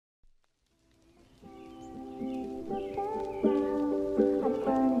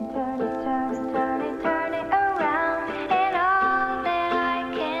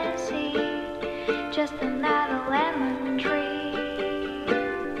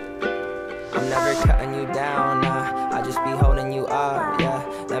never cutting you down, nah. I just be holding you up, yeah.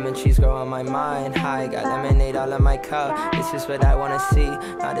 Lemon trees grow on my mind, high. Got lemonade all in my cup. It's just what I wanna see.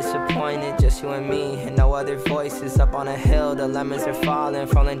 Not disappointed, just you and me, and no other voices. Up on a hill, the lemons are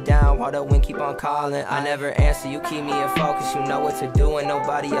falling down while the wind keep on calling. I never answer, you keep me in focus. You know what to do and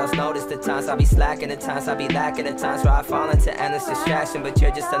nobody else notice. The times I be slacking, the times I be lacking, the times where I fall into endless distraction. But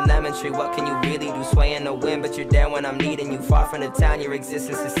you're just a lemon tree, what can you really do? Sway in the wind, but you're there when I'm needing you. Far from the town, your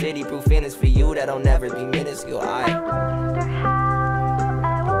existence is city. Proof feelings for you that'll never be minuscule. I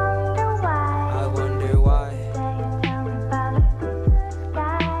wonder why.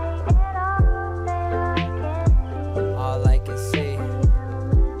 All I can see.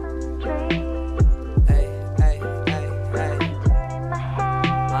 Hey, hey, hey, hey.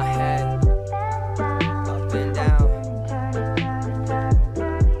 My head up and down.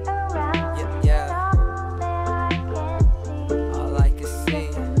 Yeah, yeah. All I can see.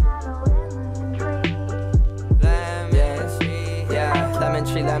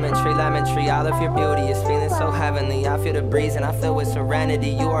 Lemon tree, all of your beauty is feeling so heavenly. I feel the breeze and I feel with serenity.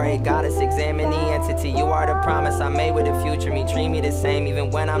 You are a goddess, examine the entity. You are the promise I made with the future me. Treat me the same even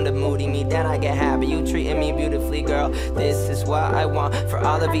when I'm the moody me. Then I get happy, you treating me beautifully, girl. This is what I want for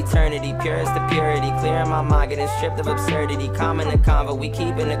all of eternity. Pure as the purity, clear in my mind, getting stripped of absurdity. Calm in the convo, we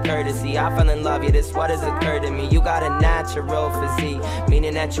keeping the courtesy. I fell in love, yeah, this what has occurred to me. You got a natural physique,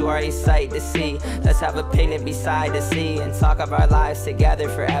 meaning that you are a sight to see. Let's have a picnic beside the sea and talk of our lives together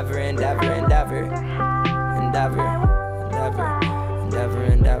forever and ever and ever and ever and ever and ever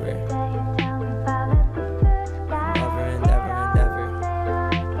and ever.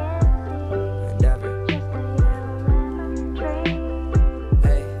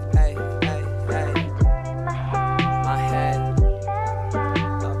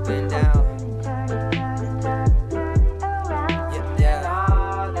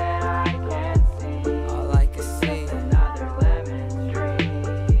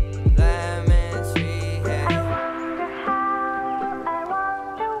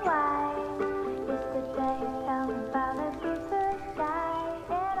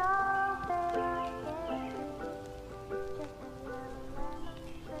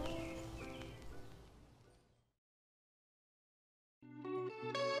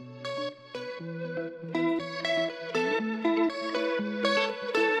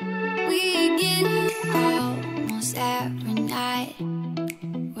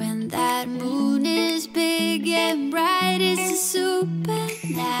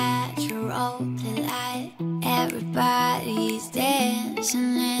 Everybody's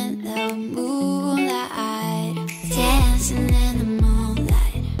dancing in the moonlight, dancing in the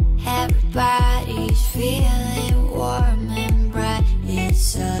moonlight. Everybody's feeling warm and bright. It's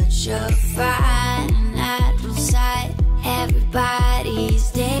such a fine natural sight.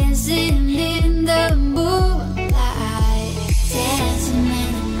 Everybody's dancing in the moonlight, dancing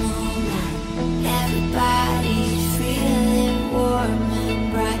in the moonlight. Everybody's feeling warm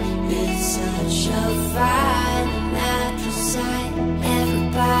and bright. It's such a fine natural sight.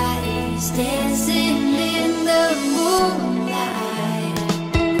 Everybody's dancing in the moonlight.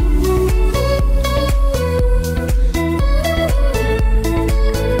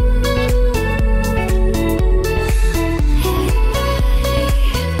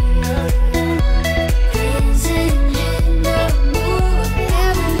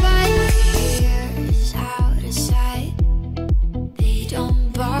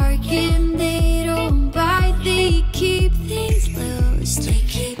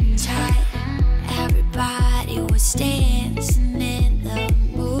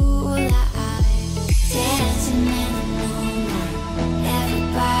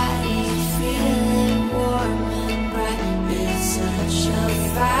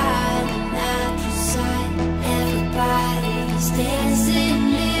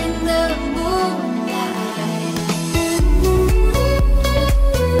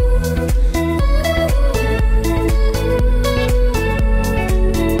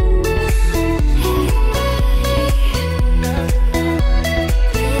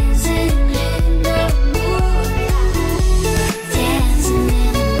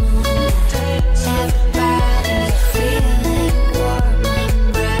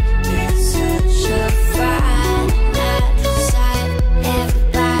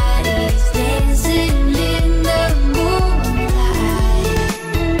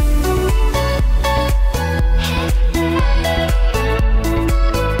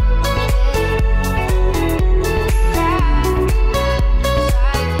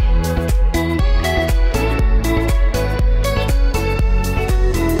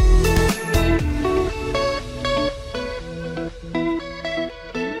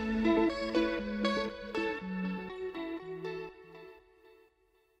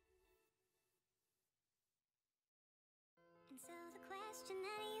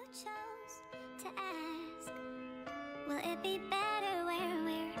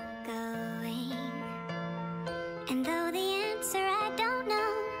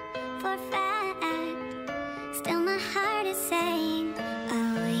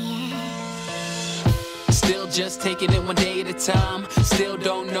 just taking it one day at a time. Still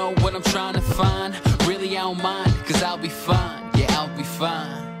don't know what I'm trying to find. Really I don't mind, cause I'll be fine. Yeah, I'll be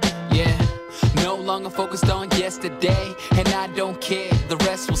fine. Yeah, no longer focused on yesterday, and I don't care, the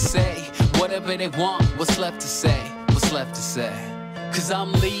rest will say whatever they want. What's left to say? What's left to say? Cause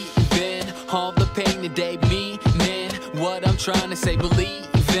I'm leaving all the pain today, meaning what I'm trying to say.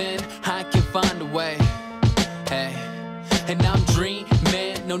 Believing I can find a way. Hey, and I'm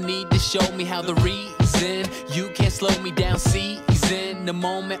dreaming, no need to show me how. The reason you can't slow me down, seizing the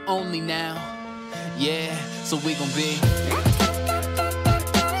moment only now. Yeah, so we gon' be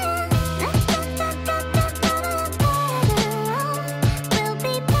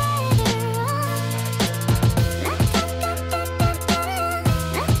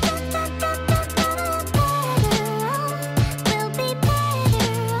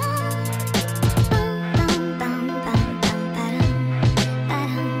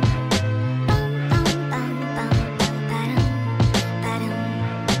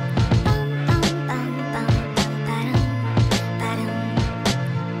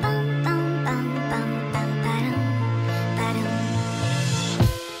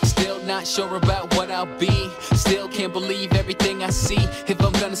not sure about what I'll be. Still can't believe everything I see. If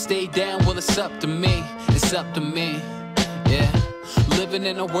I'm gonna stay down, well, it's up to me. It's up to me, yeah. Living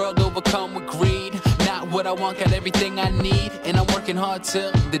in a world overcome with greed. Not what I want, got everything I need. And I'm working hard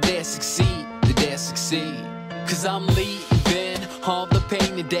till the day I succeed. The day I succeed. Cause I'm leaving all the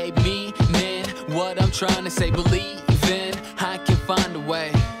pain today, meaning what I'm trying to say. Believing I can find a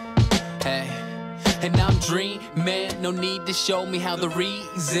way. Hey, and I'm dreaming, no need to show me how. The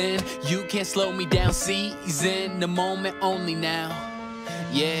reason you can't slow me down, seizing the moment only now.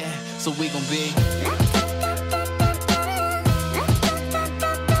 Yeah, so we gon' be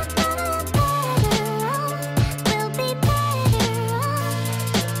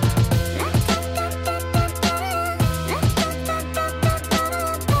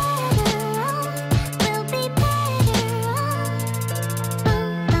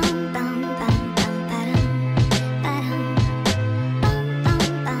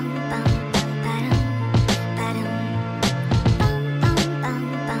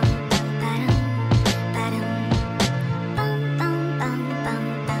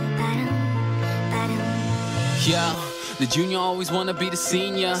the junior always wanna be the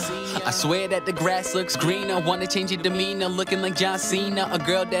senior. I swear that the grass looks greener. Wanna change your demeanor, looking like John Cena. A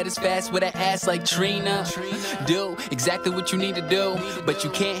girl that is fast with an ass like Trina. Do exactly what you need to do, but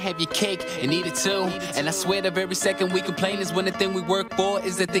you can't have your cake and eat it too. And I swear the very second we complain is when the thing we work for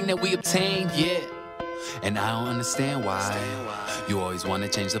is the thing that we obtain, yeah. And I don't understand why you always wanna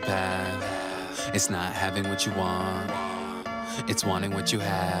change the path. It's not having what you want, it's wanting what you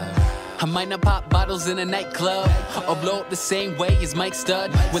have. I might not pop bottles in a nightclub or blow up the same way as Mike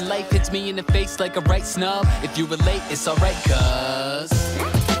Stud. When life hits me in the face like a right snub, if you relate, it's alright, cuz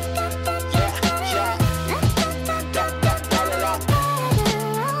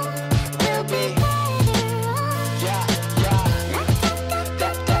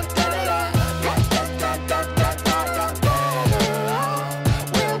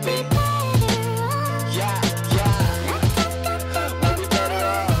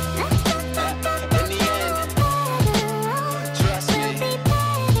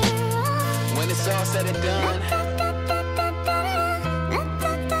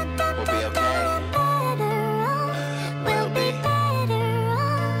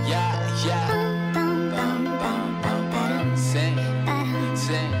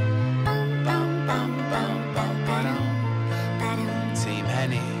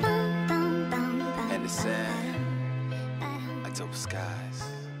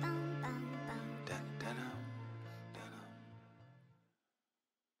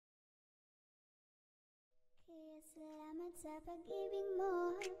Salamat sa pag-ibig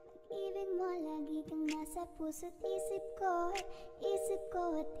mo. Pag-ibig mo lagi kang nasa puso't isip ko. Isip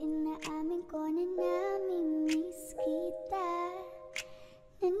ko at inaamin ko na nami-miss kita.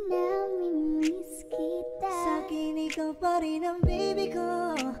 Na nami-miss kita. Sa'kin ikaw pa rin ang baby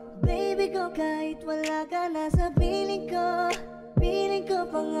ko. Baby ko kahit wala ka na sa piling ko. Piling ko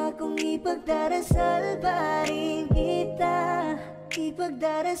pangakong ipagdarasal pa rin kita.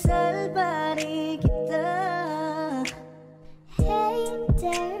 Ipagdarasal pa rin kita. Hey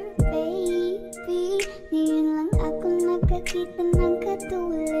there baby, ngayon lang ako nakakita ng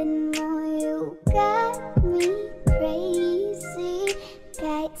katulad mo. You got me crazy,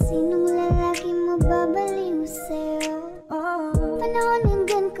 kahit sinong lalaki mo babaliw sa'yo. Panahon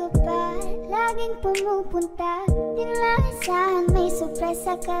hanggang ka pa, laging pumupunta. Di naasahan may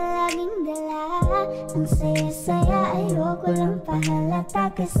sorpresa ka laging dala. Ang saya-saya ayoko lang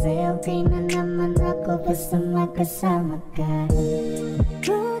pahalata, kasi okay na naman ako basta magkasama ka.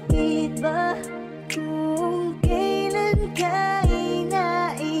 Bakit ba kung kailan ka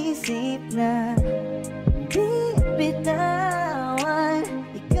inaisip na di bitawan,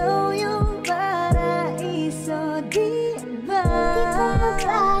 ikaw yung paraiso, di ba? Di ko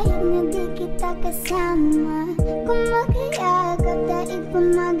mapayag na di kita kasama. Kung makiyagap daig pa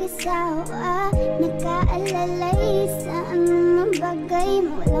mag-asawa, nakaalalay sa anong bagay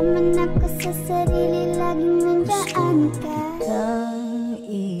mo. Wala man ako sa sarili, laging nandaan ka. Ang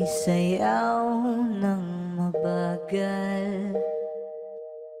isayaw ng mabagal.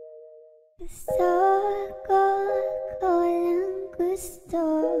 Gusto ko lang gusto.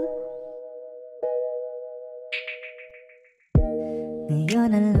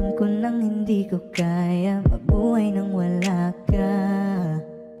 Ngayon alam ko nang hindi ko kaya mabuhay nang wala ka.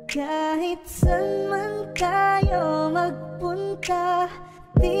 Kahit saan man tayo magpunta,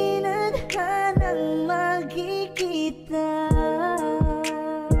 di na nang magkikita.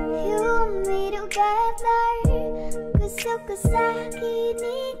 You want me together, gusto ko sa'kin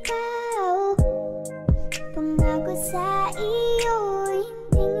ikaw. Pangako sa iyo,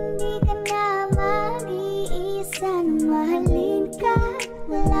 hindi ka na mag-iisa. Mahalin ka,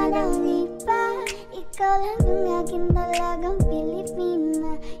 wala nang iba. Ikaw lang ang aking dalagang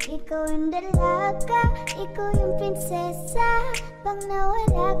Pilipina. Ikaw ang dalaga, ikaw yung prinsesa. Pag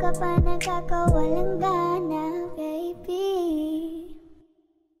nawala ka pa, nakakawalang gana, baby.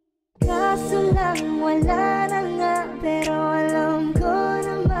 Kaso lang wala na nga, pero alam ko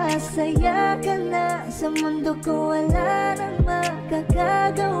na masaya ka na. Sa mundo ko wala nang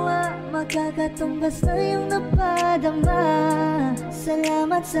makakagawa, makakatumbas na yung napadama.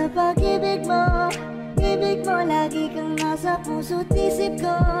 Salamat sa pag-ibig mo, ibig mo, lagi kang nasa puso't isip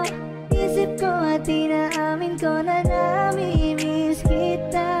ko. Isip ko at inaamin ko na namimiss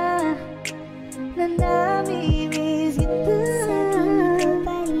kita, na namimiss kita. Sa tingin ko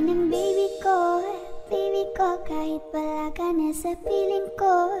pa rin ang baby ko, baby ko. Kahit wala ka na sa piling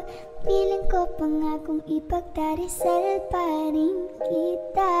ko, piling ko pangakong ipagdarasal pa rin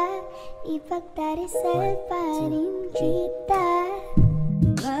kita, ipagdarasal pa rin kita.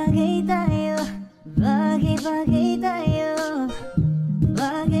 Bagay tayo, bagay tayo,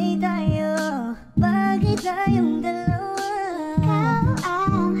 bagay tayo, bagay tayong dalawa.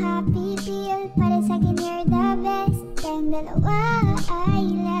 Ikaw ang happy feel, para sa'kin you're the best. Tayong dalawa ay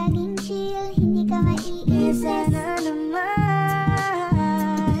laging chill, hindi ka maiisip. Sana naman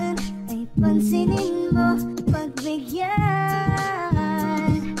ay pansinin mo, pagbigyan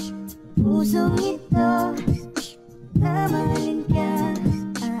pusong ito, tamahalin ka,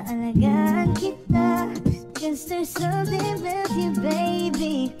 aalagaan kita. Cause there's something about you,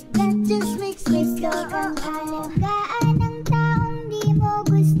 baby, that just makes me go Ang alagaan ng taong di mo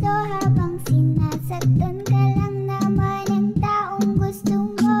gusto, habang sinasaktan ka lang naman ang taong gusto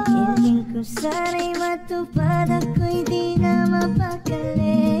mo. Hingin ko sana'y matupad, ako'y di na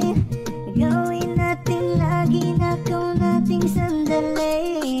mapakali. Gawin natin lagi na ikaw nating sandali.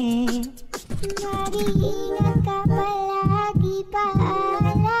 Mag-iingat ka palagi,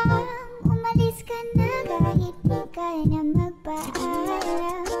 paalam. Umalis ka na kahit di ka na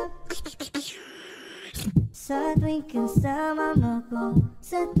magpaalam. Sa tuwing kasama mo ko,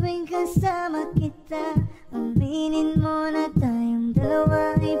 sa tuwing kasama kita, aminin mo na tayong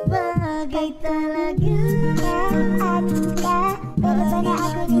dalawa ay bagay talaga. Atin ka, pero ba na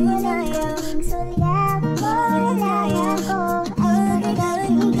ako din mo lang yung sulyap mo? Laya ko ay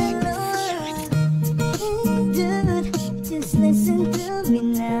magagawin. Dude, just listen to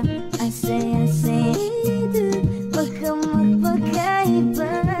me now. I say, dude, wag kang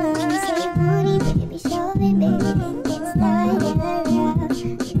magpagkaiba. Say booty, baby, show me, baby, then get started around.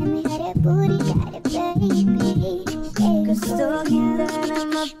 Tell me how that booty got it, baby. Gusto kita na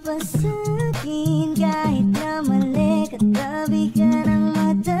mapasakin, kahit na mali, katabi ka ng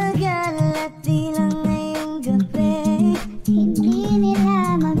matagal at di lang ngayong gabi. Hindi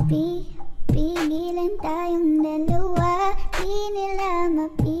nila mapipigilan tayong dalawa. Di nila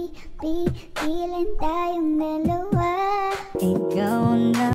mapipigilan tayong dalawa. Ikaw na